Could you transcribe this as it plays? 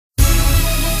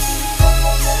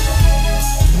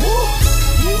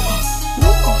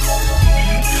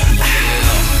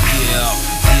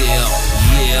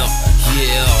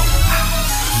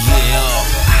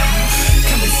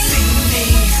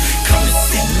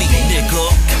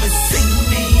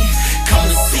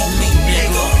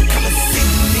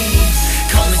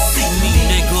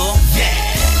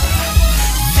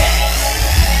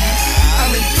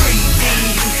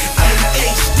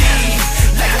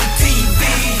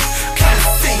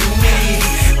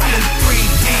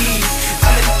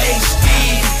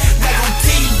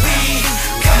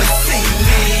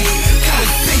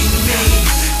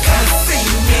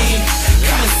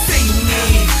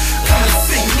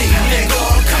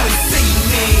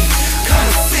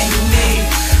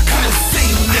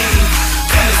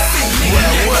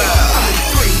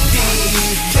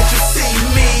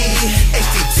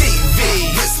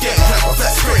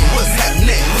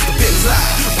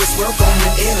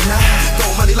and I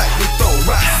throw money like we throw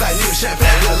rocks. I need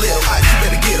champagne with a little ice. You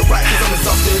better get it right, cause I'm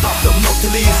exhausted off the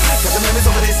Moctalees. Got the memories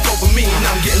over there scoping me.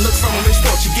 Now I'm getting looks from a rich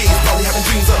Portuguese. Probably having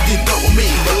dreams of getting dope with me.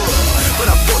 But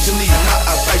unfortunately, my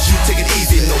advice, you take it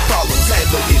easy. No problems,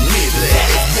 handle it immediately.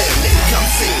 Come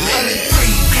see me. I'm in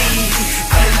 3D,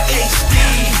 I'm in HD,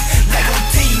 like on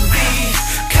TV.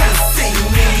 Come see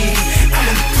me. I'm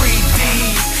in 3D,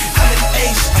 I'm in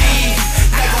HD,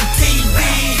 like on TV.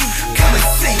 Come and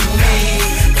see me.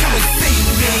 Come and see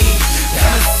me.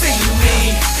 Come and see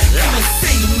me. Come and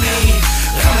see me.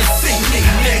 Come and see me,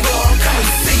 nigga. Come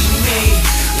and see me.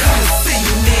 Come and see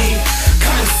me.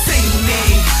 Come and see me.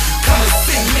 Come and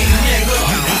see me, nigga.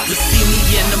 You used to see me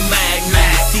in the mag, now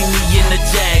you see me in the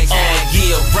Jag. All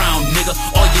year round, nigga.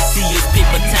 All you see is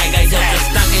paper tag. I help you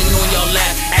stunting on your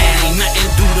lap. And ain't nothing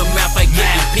do the math. I get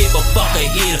you paper, fuck a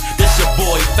hitter. This your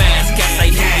boy FastCash. I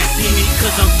know you see me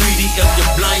cause I'm 3D. If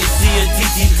you're blind, you see a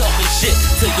TT talking shit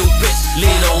to your bitch.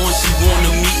 Later on, she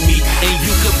wanna meet me. And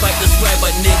you could fight the swag,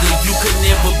 but nigga, you could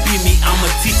never be me. I'm a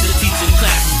teacher, teaching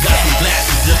classes. Got some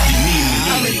glasses if you need me.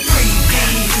 I'm in 3D,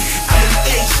 I'm in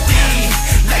HD,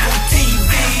 like on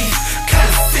TV. Come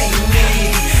and see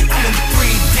me. I'm in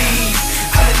 3D,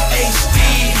 I'm in HD,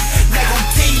 like on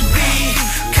TV.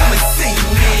 Come and see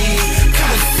me.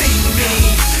 Come and see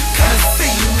me. Come and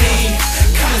see me.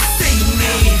 Come and see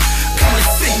me. Come and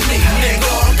see me,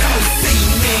 nigga. Come and see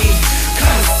me.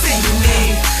 Come and see me.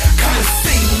 Come and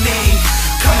see me.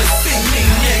 Come and see me,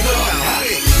 nigga.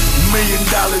 $1 million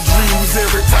dreams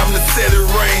every time the set it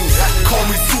rings. Call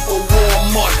me Super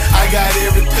Walmart, I got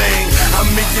everything. I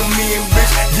make your mean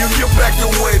bitch give you back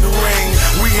your wedding ring.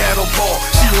 We had a ball,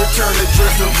 she returned the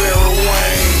dress of Vera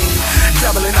Wayne.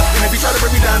 Doubling up, and if you try to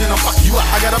bring me down, then I'll fuck you up.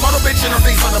 I got a model bitch in her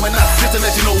face under my nuts, just to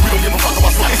let you know we don't give a fuck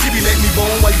about slut. And she be letting me bone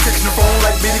while you texting the phone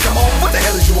like, baby, come on, what the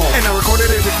hell is you on? And I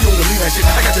recorded it if you don't believe that shit.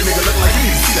 I got your nigga looking like you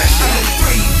need to see that.